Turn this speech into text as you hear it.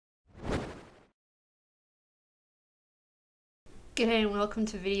G'day and welcome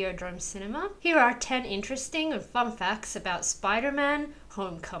to Videodrome Cinema. Here are 10 interesting and fun facts about Spider-Man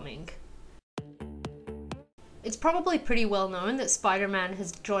Homecoming. It's probably pretty well known that Spider-Man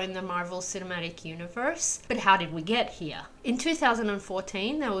has joined the Marvel Cinematic Universe, but how did we get here? In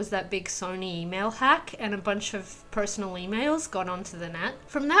 2014, there was that big Sony email hack and a bunch of personal emails got onto the net.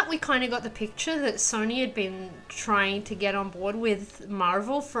 From that, we kind of got the picture that Sony had been trying to get on board with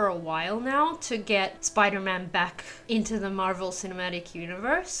Marvel for a while now to get Spider-Man back into the Marvel Cinematic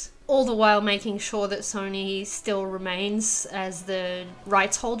Universe, all the while making sure that Sony still remains as the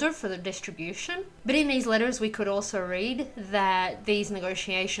rights holder for the distribution. But in these letters we could also read that these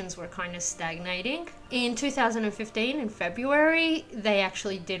negotiations were kind of stagnating. In 2015, in February, they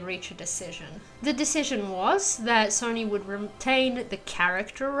actually did reach a decision. The decision was that Sony would retain the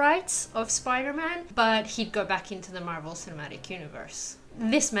character rights of Spider-Man, but he'd go back into the Marvel Cinematic Universe.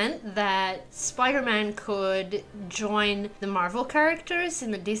 This meant that Spider-Man could join the Marvel characters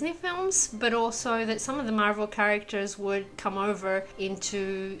in the Disney films, but also that some of the Marvel characters would come over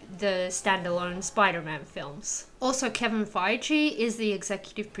into the standalone Spider-Man films. Also, Kevin Feige is the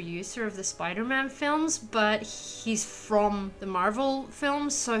executive producer of the Spider-Man films, but he's from the Marvel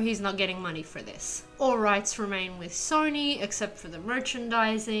films, so he's not getting money for this. All rights remain with Sony, except for the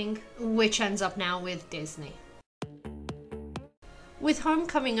merchandising, which ends up now with Disney. With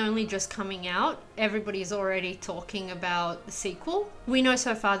Homecoming only just coming out, everybody's already talking about the sequel. We know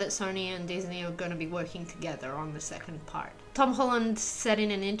so far that Sony and Disney are going to be working together on the second part. Tom Holland said in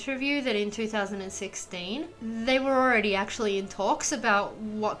an interview that in 2016, they were already actually in talks about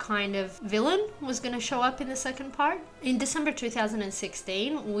what kind of villain was going to show up in the second part. In December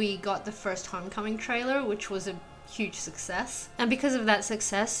 2016, we got the first Homecoming trailer, which was a huge success, and because of that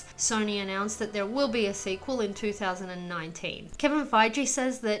success, Sony announced that there will be a sequel in 2019. Kevin Feige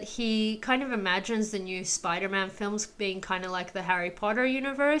says that he kind of imagines the new Spider-Man films being kind of like the Harry Potter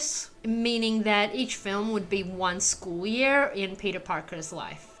universe, meaning that each film would be one school year in Peter Parker's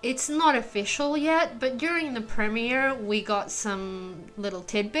life. It's not official yet, but during the premiere we got some little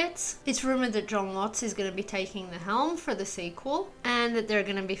tidbits. It's rumored that Jon Watts is going to be taking the helm for the sequel, and that they're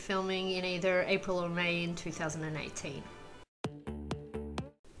going to be filming in either April or May in 2018.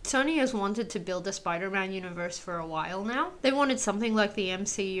 Sony has wanted to build a Spider-Man universe for a while now. They wanted something like the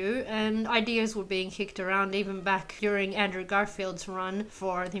MCU, and ideas were being kicked around even back during Andrew Garfield's run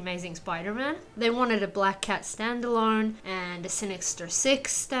for The Amazing Spider-Man. They wanted a Black Cat standalone and a Sinister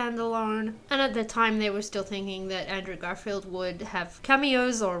Six standalone, and at the time they were still thinking that Andrew Garfield would have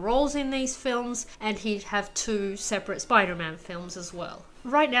cameos or roles in these films, and he'd have two separate Spider-Man films as well.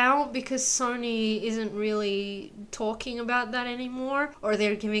 Right now, because Sony isn't really talking about that anymore, or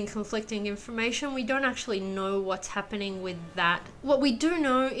they're giving conflicting information, we don't actually know what's happening with that. What we do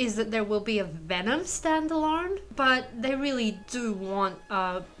know is that there will be a Venom standalone, but they really do want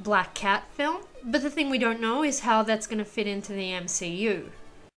a Black Cat film. But the thing we don't know is how that's going to fit into the MCU.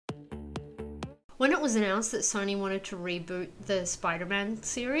 When it was announced that Sony wanted to reboot the Spider-Man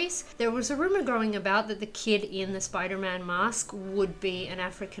series, there was a rumor going about that the kid in the Spider-Man mask would be an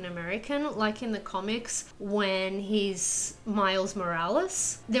African American, like in the comics when he's Miles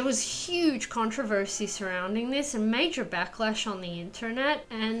Morales. There was huge controversy surrounding this and major backlash on the internet,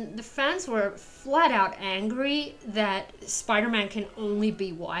 and the fans were flat out angry that Spider-Man can only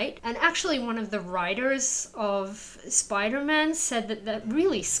be white. And actually one of the writers of Spider-Man said that that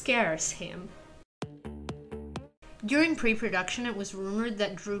really scares him. During pre-production, it was rumored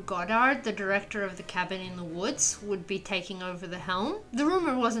that Drew Goddard, the director of The Cabin in the Woods, would be taking over the helm. The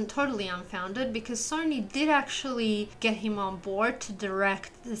rumor wasn't totally unfounded because Sony did actually get him on board to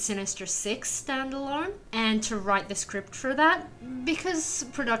direct the Sinister Six standalone and to write the script for that. Because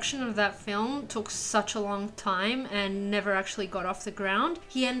production of that film took such a long time and never actually got off the ground,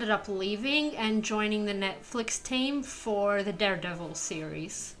 he ended up leaving and joining the Netflix team for the Daredevil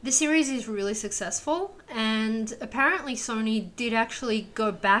series. The series is really successful, and apparently Sony did actually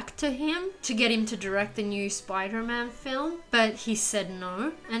go back to him to get him to direct the new Spider-Man film, but he said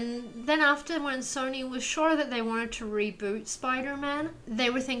no. And then after, when Sony was sure that they wanted to reboot Spider-Man, they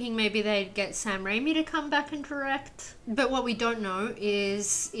were thinking maybe they'd get Sam Raimi to come back and direct. But what we don't know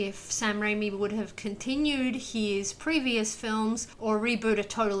is if Sam Raimi would have continued his previous films or reboot a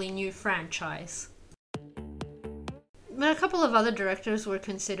totally new franchise. But a couple of other directors were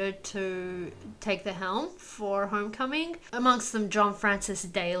considered to take the helm for Homecoming, amongst them John Francis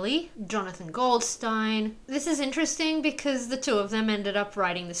Daley, Jonathan Goldstein. This is interesting because the two of them ended up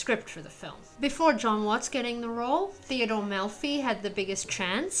writing the script for the film. Before Jon Watts getting the role, Theodore Melfi had the biggest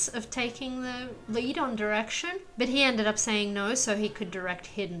chance of taking the lead on direction, but he ended up saying no so he could direct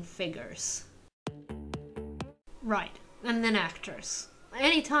Hidden Figures. Right. And then actors.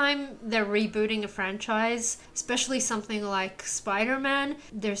 Anytime they're rebooting a franchise, especially something like Spider-Man,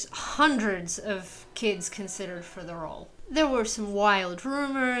 there's hundreds of kids considered for the role. There were some wild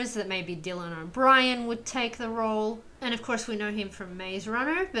rumors that maybe Dylan O'Brien would take the role. And of course we know him from Maze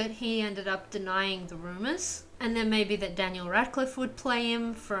Runner, but he ended up denying the rumors. And then maybe that Daniel Radcliffe would play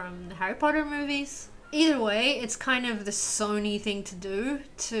him from the Harry Potter movies. Either way, it's kind of the Sony thing to do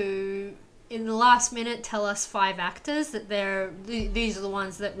to, in the last minute, tell us 5 actors that these are the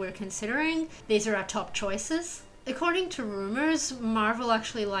ones that we're considering. These are our top choices. According to rumors, Marvel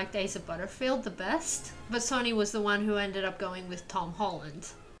actually liked Asa Butterfield the best, but Sony was the one who ended up going with Tom Holland.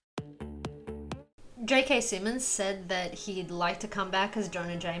 J.K. Simmons said that he'd like to come back as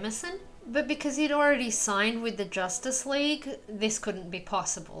Jonah Jameson, but because he'd already signed with the Justice League, this couldn't be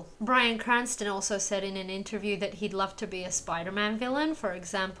possible. Bryan Cranston also said in an interview that he'd love to be a Spider-Man villain, for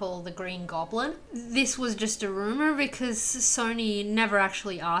example, the Green Goblin. This was just a rumor because Sony never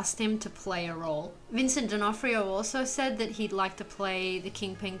actually asked him to play a role. Vincent D'Onofrio also said that he'd like to play the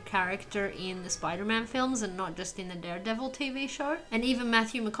Kingpin character in the Spider-Man films and not just in the Daredevil TV show. And even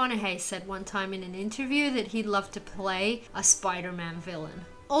Matthew McConaughey said one time in an interview that he'd love to play a Spider-Man villain.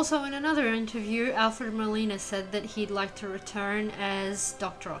 Also, in another interview, Alfred Molina said that he'd like to return as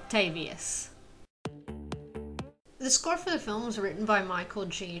Dr. Octavius. The score for the film was written by Michael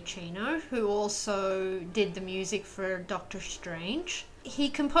Giacchino, who also did the music for Doctor Strange. He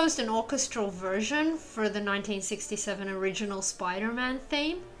composed an orchestral version for the 1967 original Spider-Man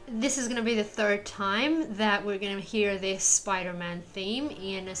theme. This is going to be the 3rd time that we're going to hear this Spider-Man theme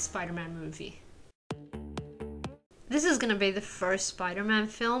in a Spider-Man movie. This is going to be the first Spider-Man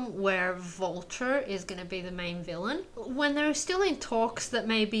film where Vulture is going to be the main villain. When they were still in talks that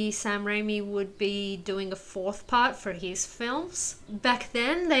maybe Sam Raimi would be doing a 4th part for his films, back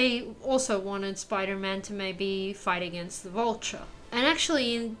then they also wanted Spider-Man to maybe fight against the Vulture. And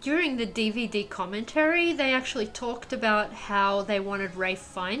actually, during the DVD commentary, they actually talked about how they wanted Ralph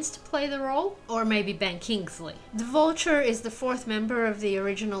Fiennes to play the role, or maybe Ben Kingsley. The Vulture is the 4th member of the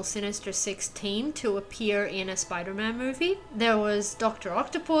original Sinister Six team to appear in a Spider-Man movie. There was Dr.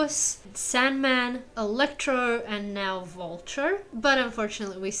 Octopus, Sandman, Electro, and now Vulture. But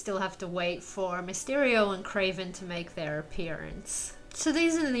unfortunately, we still have to wait for Mysterio and Kraven to make their appearance. So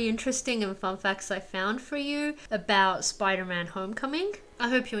these are the interesting and fun facts I found for you about Spider-Man Homecoming. I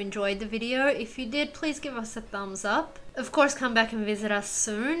hope you enjoyed the video. If you did, please give us a thumbs up. Of course, come back and visit us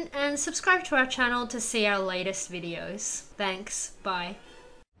soon, and subscribe to our channel to see our latest videos. Thanks, bye.